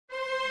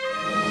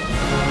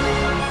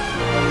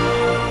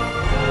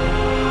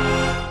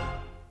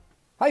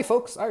Hi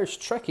folks,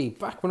 IrishTrekkie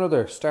back with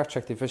another Star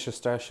Trek The Official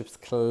Starships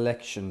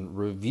collection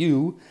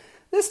review.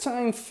 This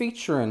time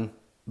featuring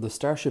the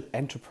Starship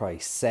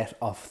Enterprise set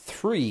of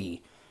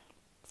 3,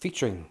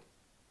 featuring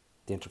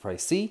the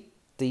Enterprise C,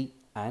 D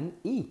and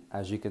E,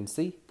 as you can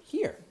see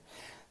here.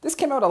 This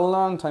came out a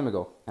long time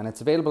ago and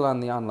it's available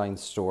on the online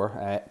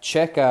store.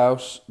 Check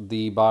out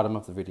the bottom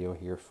of the video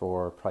here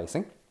for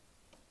pricing.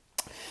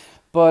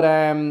 But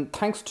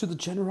thanks to the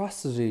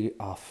generosity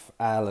of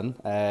Alan,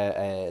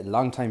 a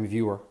long-time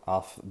viewer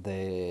of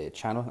the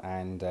channel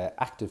and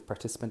active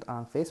participant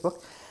on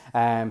Facebook,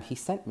 he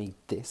sent me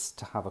this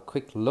to have a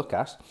quick look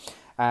at.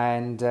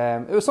 And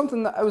it was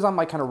something that was on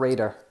my kind of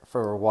radar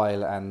for a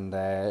while, and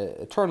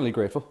eternally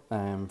grateful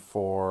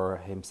for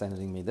him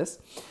sending me this.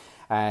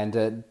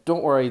 And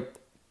don't worry,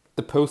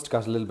 the post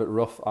got a little bit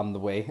rough on the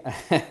way,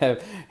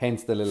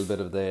 hence the little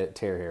bit of the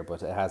tear here,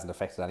 but it hasn't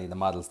affected any of the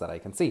models that I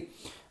can see.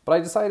 But I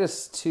decided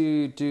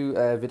to do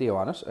a video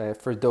on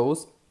it for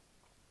those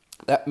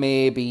that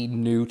may be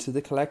new to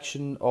the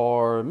collection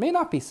or may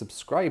not be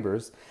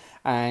subscribers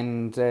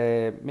and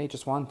may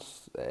just want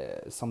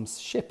some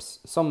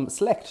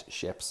select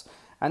ships.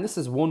 And this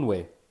is one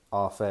way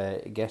of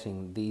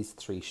getting these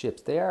 3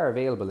 ships. They are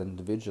available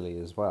individually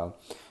as well.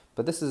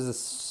 But this is a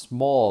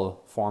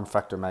small form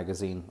factor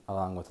magazine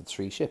along with the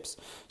 3 ships.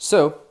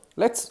 So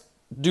let's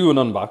do an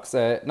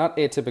unbox. Not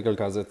atypical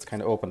because it's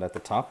kind of opened at the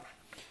top.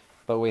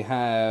 But we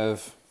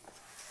have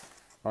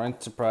our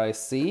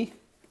Enterprise C,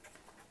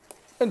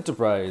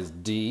 Enterprise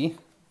D,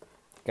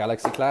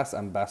 Galaxy class,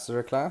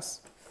 Ambassador class,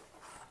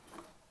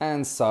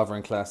 and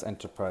Sovereign class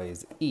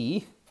Enterprise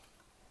E.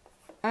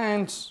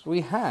 And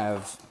we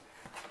have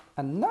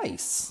a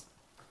nice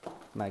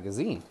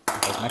magazine. I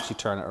can actually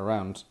turn it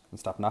around and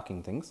stop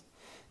knocking things.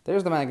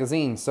 There's the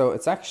magazine. So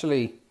it's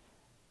actually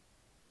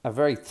a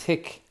very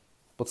thick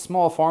but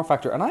small form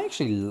factor. And I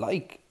actually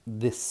like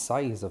this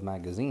size of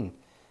magazine.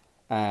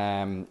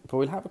 But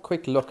we'll have a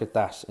quick look at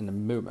that in a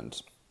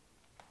moment.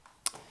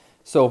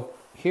 So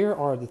here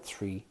are the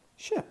 3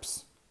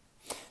 ships.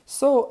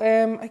 So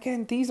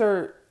again, these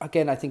are, I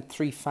think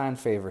 3 fan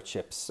favorite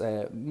ships.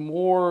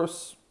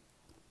 One's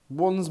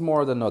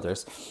more than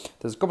others.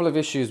 There's a couple of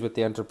issues with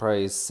the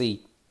Enterprise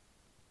C.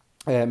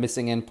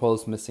 Missing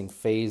impulse, missing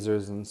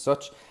phasers and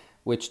such,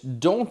 which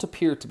don't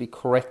appear to be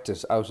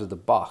corrected out of the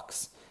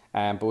box.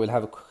 But we'll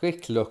have a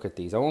quick look at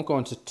these. I won't go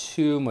into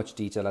too much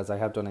detail as I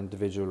have done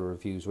individual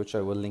reviews, which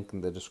I will link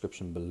in the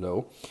description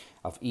below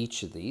of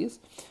each of these.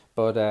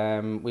 But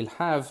we'll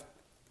have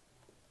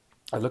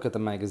a look at the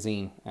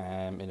magazine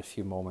in a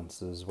few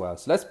moments as well.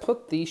 So let's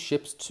put these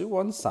ships to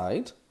one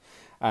side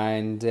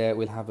and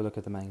we'll have a look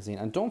at the magazine.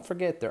 And don't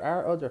forget, there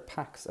are other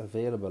packs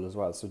available as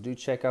well. So do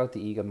check out the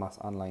Eagle Moss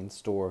online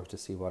store to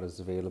see what is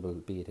available,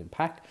 be it in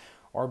pack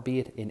or be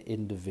it in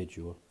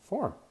individual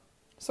form.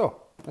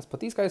 So let's put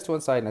these guys to one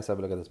side and let's have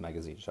a look at this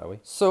magazine, shall we?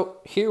 So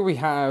here we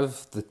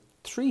have the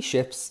 3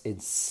 ships in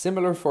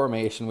similar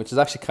formation, which is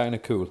actually kind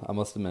of cool, I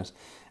must admit.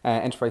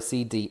 Enterprise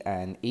C, D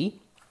and E.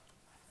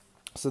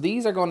 So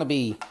these are going to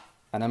be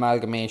an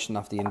amalgamation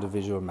of the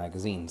individual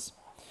magazines.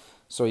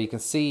 So you can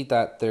see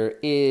that there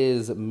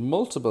is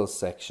multiple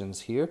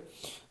sections here.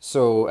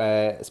 So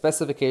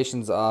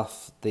specifications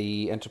of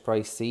the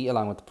Enterprise C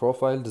along with the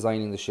profile,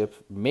 designing the ship,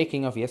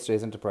 making of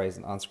yesterday's Enterprise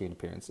and on-screen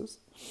appearances.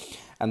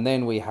 And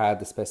then we had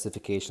the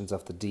specifications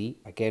of the D,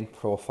 again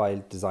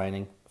profile,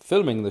 designing,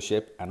 filming the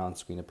ship and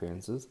on-screen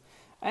appearances.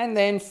 And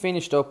then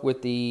finished up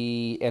with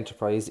the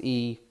Enterprise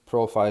E,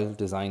 profile,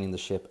 designing the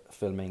ship,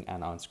 filming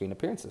and on-screen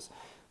appearances.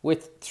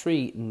 With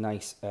 3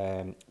 nice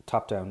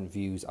top-down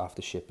views of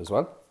the ship as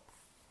well.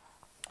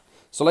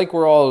 So like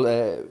we're all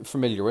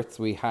familiar with,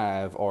 we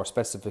have our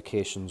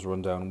specifications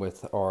run down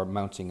with our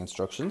mounting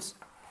instructions.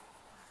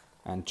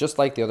 And just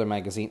like the other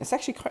magazine, it's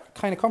actually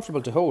kind of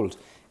comfortable to hold.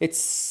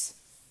 It's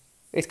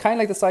kind of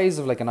like the size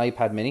of like an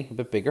iPad mini, a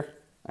bit bigger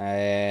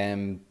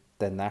than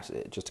that,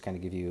 just to kind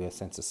of give you a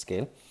sense of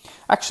scale.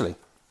 Actually,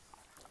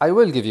 I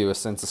will give you a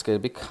sense of scale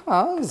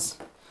because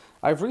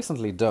I've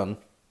recently done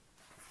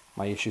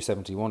my issue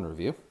 71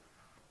 review.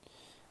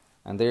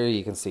 And there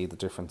you can see the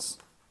difference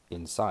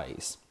in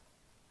size.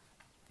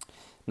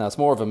 Now it's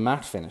more of a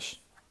matte finish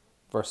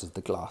versus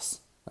the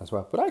gloss as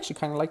well, but I actually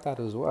kind of like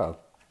that as well.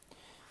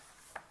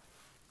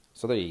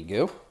 So there you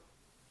go.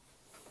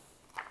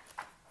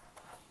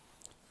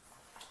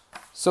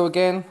 So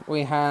again,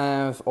 we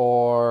have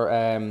our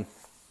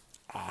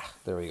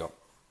there we go.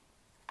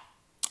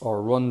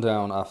 Our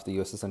rundown of the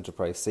USS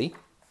Enterprise C.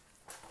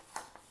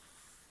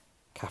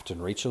 Captain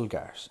Rachel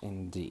Garrett,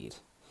 indeed.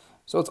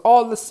 So it's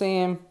all the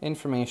same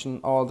information,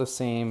 all the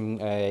same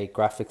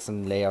graphics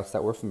and layouts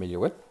that we're familiar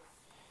with.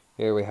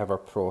 Here we have our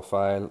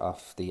profile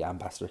of the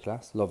Ambassador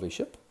class, lovely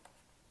ship.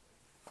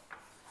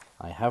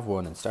 I have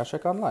one in Star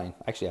Trek Online.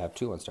 Actually, I have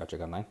 2 on Star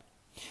Trek Online.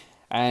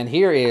 And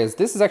here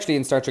this is actually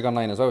in Star Trek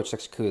Online as well, which is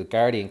actually cool,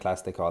 Guardian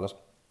class they call it.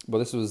 But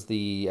this was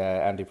the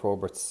Andy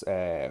Probert's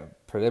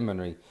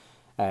preliminary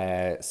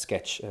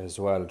sketch as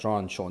well,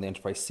 drawn showing the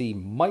Enterprise C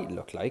might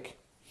look like.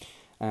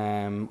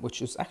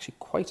 which is actually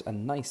quite a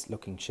nice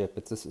looking ship.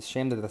 It's a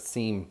shame that the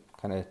seam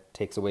kind of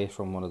takes away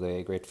from one of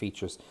the great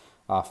features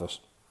of it.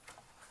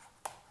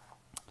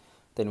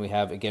 Then we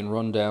have, again,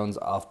 rundowns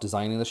of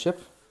designing the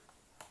ship.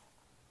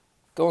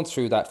 Going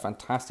through that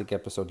fantastic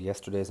episode,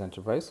 Yesterday's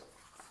Enterprise,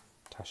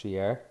 Tasha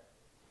Yar.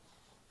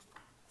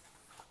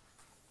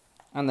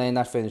 And then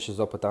that finishes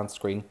up with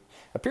on-screen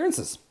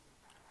appearances.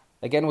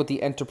 Again with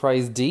the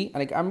Enterprise D.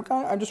 And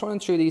I'm just running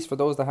through these for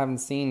those that haven't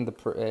seen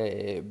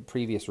the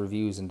previous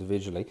reviews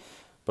individually.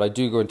 But I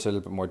do go into a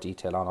little bit more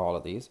detail on all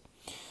of these.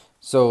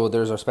 So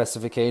there's our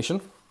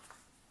specification.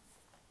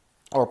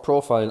 Our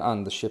profile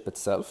on the ship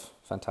itself.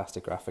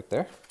 Fantastic graphic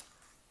there.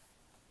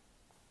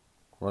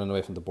 Running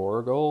away from the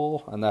Borg,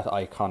 and that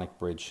iconic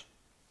bridge.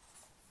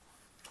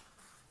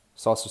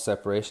 Saucer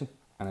separation,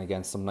 and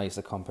again some nice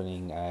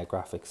accompanying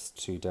graphics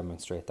to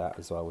demonstrate that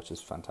as well, which is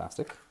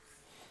fantastic.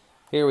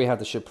 Here we have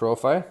the ship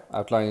profile,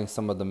 outlining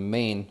some of the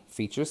main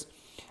features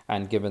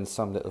and given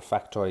some little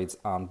factoids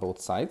on both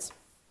sides.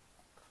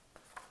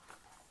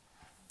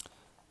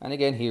 And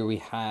again here we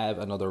have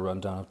another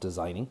rundown of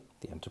designing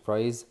the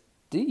Enterprise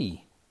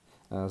D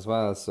as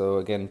well. So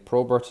again,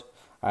 Probert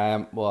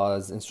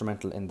was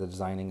instrumental in the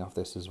designing of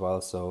this as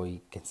well, so you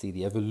can see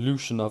the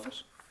evolution of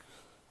it.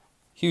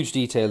 Huge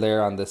detail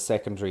there on the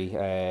secondary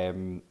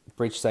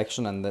bridge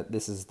section, and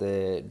this is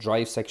the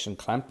drive section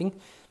clamping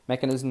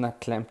mechanism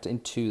that clamped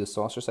into the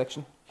saucer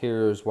section.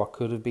 Here's what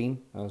could have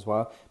been as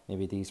well.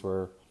 Maybe these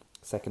were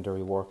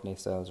secondary warp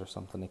nacelles or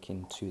something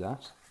akin to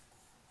that.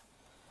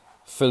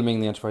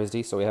 Filming the Enterprise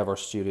D, so we have our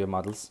studio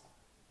models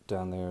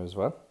down there as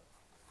well.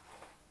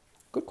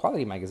 Good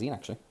quality magazine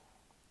actually.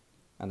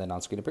 And then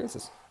on-screen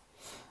appearances.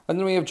 And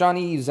then we have John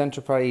Eve's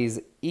Enterprise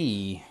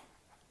E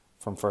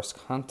from First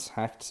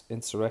Contact,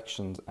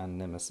 Insurrections and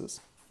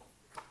Nemesis.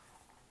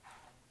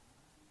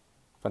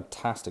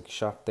 Fantastic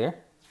shot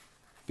there.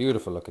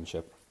 Beautiful looking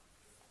ship.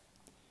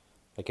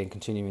 Again,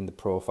 continuing the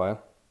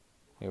profile.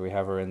 Here we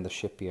have her in the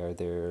shipyard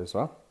there as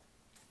well.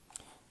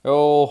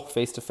 Oh,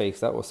 face to face.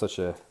 That was such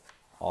a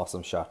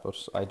awesome shot.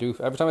 But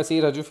every time I see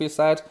it, I do feel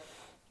sad.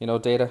 You know,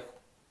 Data.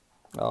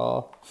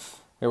 Oh.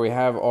 Here we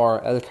have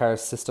our LCAR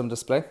system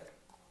display,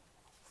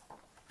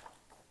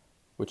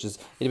 which is,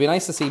 it'd be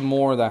nice to see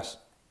more of that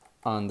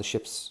on the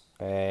ships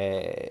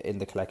in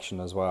the collection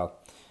as well.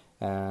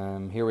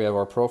 Here we have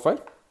our profile,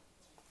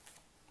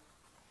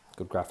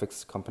 good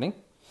graphics accompanying,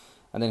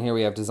 and then here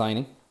we have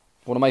designing,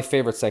 one of my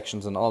favorite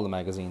sections in all the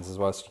magazines as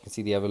well. So you can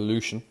see the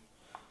evolution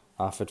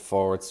of it,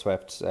 forward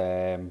swept,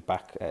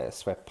 back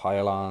swept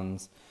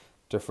pylons,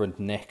 different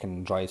neck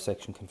and drive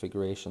section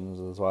configurations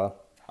as well.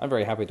 I'm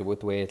very happy with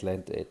the way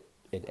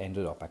it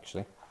ended up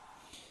actually.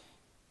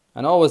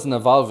 And always an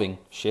evolving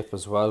ship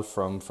as well,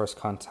 from First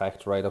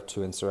Contact right up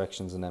to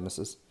Insurrections and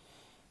Nemesis.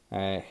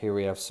 Here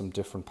we have some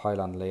different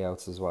pylon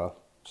layouts as well,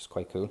 which is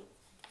quite cool.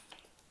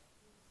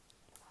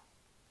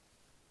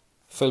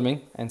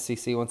 Filming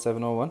NCC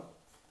 1701.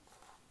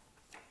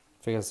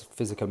 Figures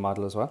physical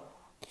model as well.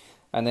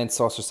 And then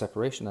saucer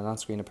separation and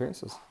on-screen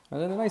appearances.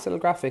 And then a nice little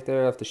graphic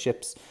there of the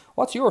ships.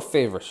 What's your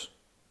favourite?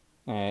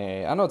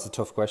 I know it's a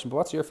tough question, but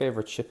what's your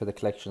favourite ship of the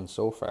collection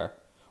so far?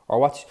 Or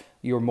what's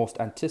your most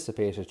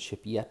anticipated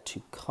ship yet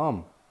to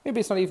come? Maybe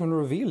it's not even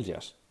revealed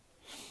yet.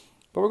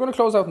 But we're going to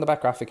close out in the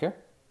back graphic here.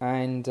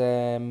 And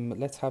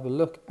let's have a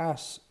look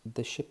at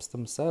the ships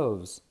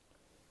themselves.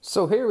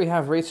 So here we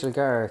have Rachel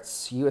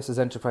Garrett's USS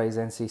Enterprise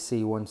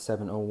NCC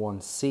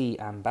 1701C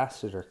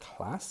Ambassador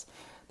class.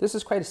 This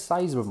is quite a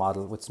sizable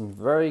model with some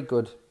very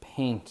good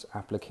paint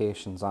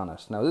applications on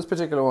it. Now this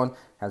particular one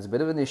has a bit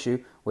of an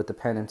issue with the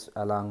pennant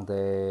along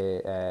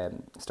the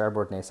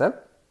starboard nacelle.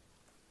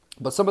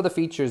 But some of the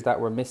features that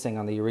were missing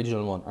on the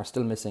original one are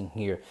still missing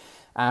here.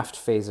 Aft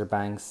phaser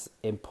banks,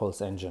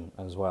 impulse engine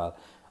as well.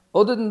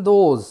 Other than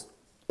those,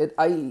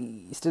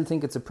 I still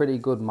think it's a pretty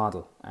good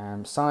model.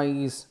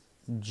 Size,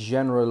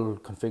 general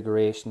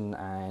configuration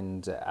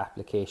and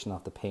application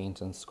of the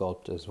paint and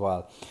sculpt as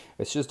well.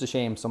 It's just a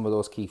shame some of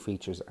those key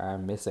features are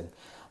missing.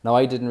 Now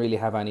I didn't really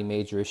have any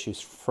major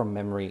issues from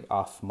memory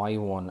off my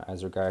one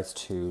as regards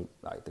to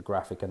like the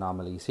graphic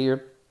anomalies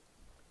here.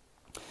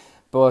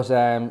 But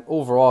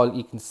overall,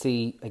 you can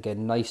see,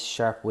 again, nice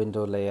sharp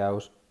window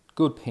layout,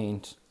 good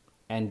paint,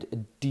 and a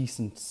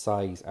decent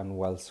size and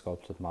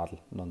well-sculpted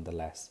model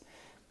nonetheless.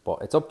 But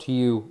it's up to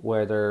you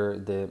whether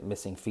the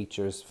missing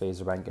features,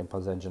 phaser bank,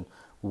 impulse engine,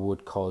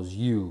 would cause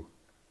you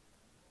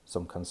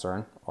some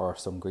concern or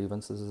some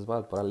grievances as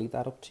well. But I'll leave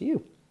that up to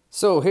you.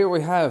 So here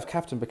we have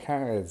Captain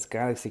Picard's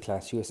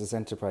Galaxy-class USS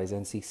Enterprise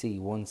NCC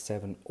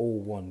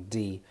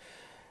 1701D.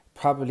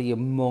 Probably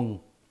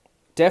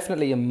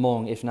definitely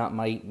among, if not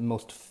my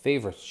most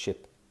favourite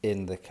ship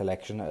in the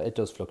collection. It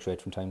does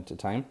fluctuate from time to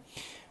time,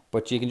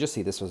 but you can just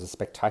see this was a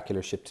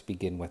spectacular ship to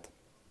begin with.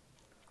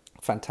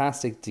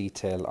 Fantastic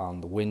detail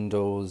on the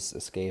windows,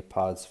 escape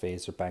pods,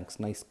 phaser banks,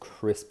 nice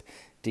crisp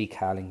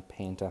decaling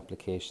paint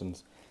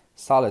applications,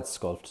 solid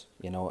sculpt.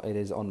 You know, it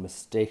is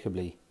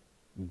unmistakably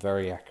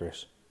very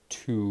accurate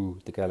to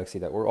the Galaxy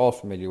that we're all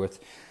familiar with,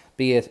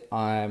 be it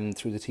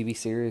through the TV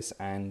series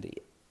and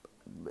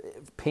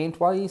paint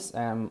wise,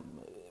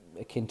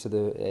 akin to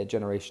the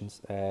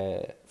Generations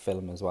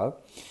film as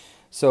well.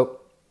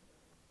 So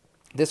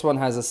this one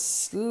has a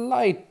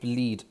slight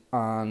bleed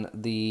on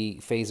the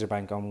phaser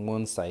bank on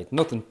one side.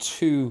 Nothing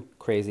too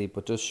crazy,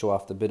 but just show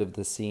off the bit of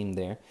the seam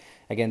there.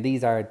 Again,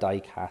 these are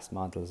die-cast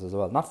models as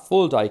well. Not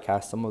full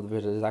die-cast, some of the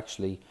bit is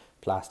actually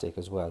plastic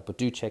as well. But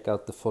do check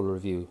out the full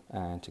review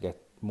to get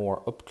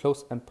more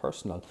up-close and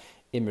personal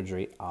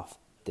imagery of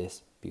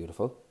this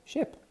beautiful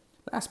ship.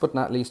 Last but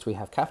not least, we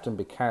have Captain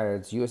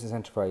Picard's USS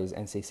Enterprise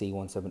NCC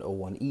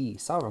 1701E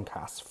Sovereign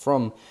class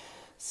from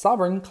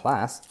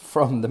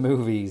the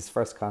movies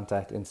First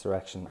Contact,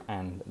 Insurrection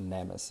and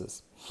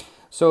Nemesis.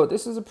 So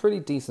this is a pretty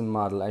decent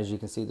model. As you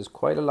can see, there's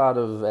quite a lot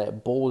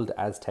of bold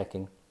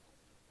Aztecing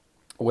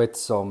with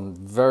some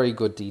very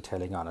good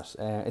detailing on it.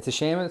 It's a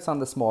shame it's on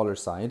the smaller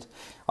side.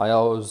 I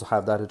always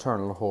have that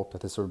eternal hope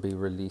that this will be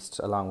released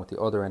along with the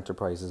other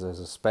Enterprises as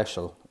a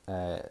special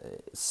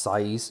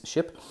size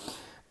ship.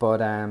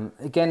 But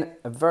again,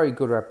 a very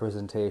good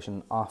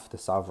representation of the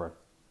Sovereign.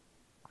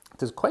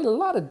 There's quite a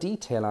lot of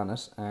detail on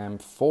it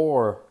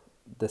for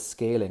the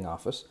scaling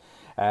of it.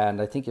 And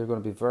I think you're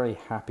going to be very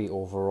happy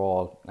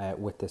overall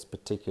with this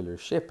particular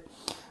ship.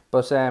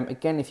 But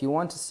again, if you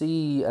want to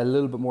see a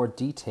little bit more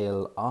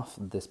detail of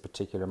this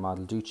particular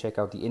model, do check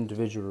out the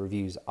individual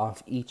reviews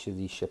of each of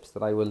these ships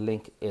that I will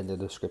link in the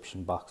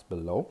description box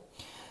below.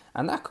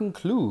 And that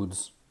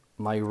concludes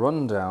my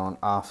rundown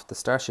of the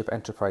Starship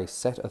Enterprise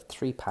set of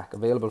 3-pack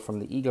available from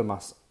the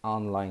Eaglemoss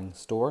online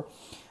store.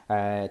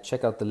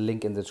 Check out the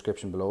link in the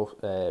description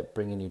below,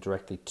 bringing you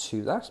directly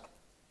to that.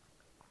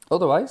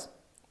 Otherwise,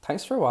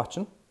 thanks for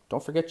watching.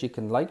 Don't forget you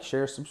can like,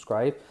 share,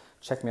 subscribe.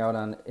 Check me out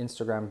on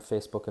Instagram,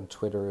 Facebook and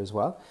Twitter as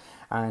well.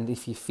 And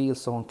if you feel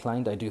so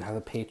inclined, I do have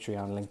a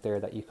Patreon link there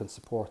that you can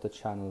support the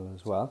channel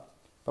as well.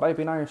 But I've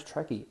been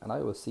IrishTrekkie and I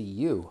will see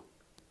you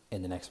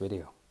in the next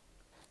video.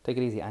 Take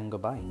it easy and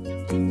goodbye.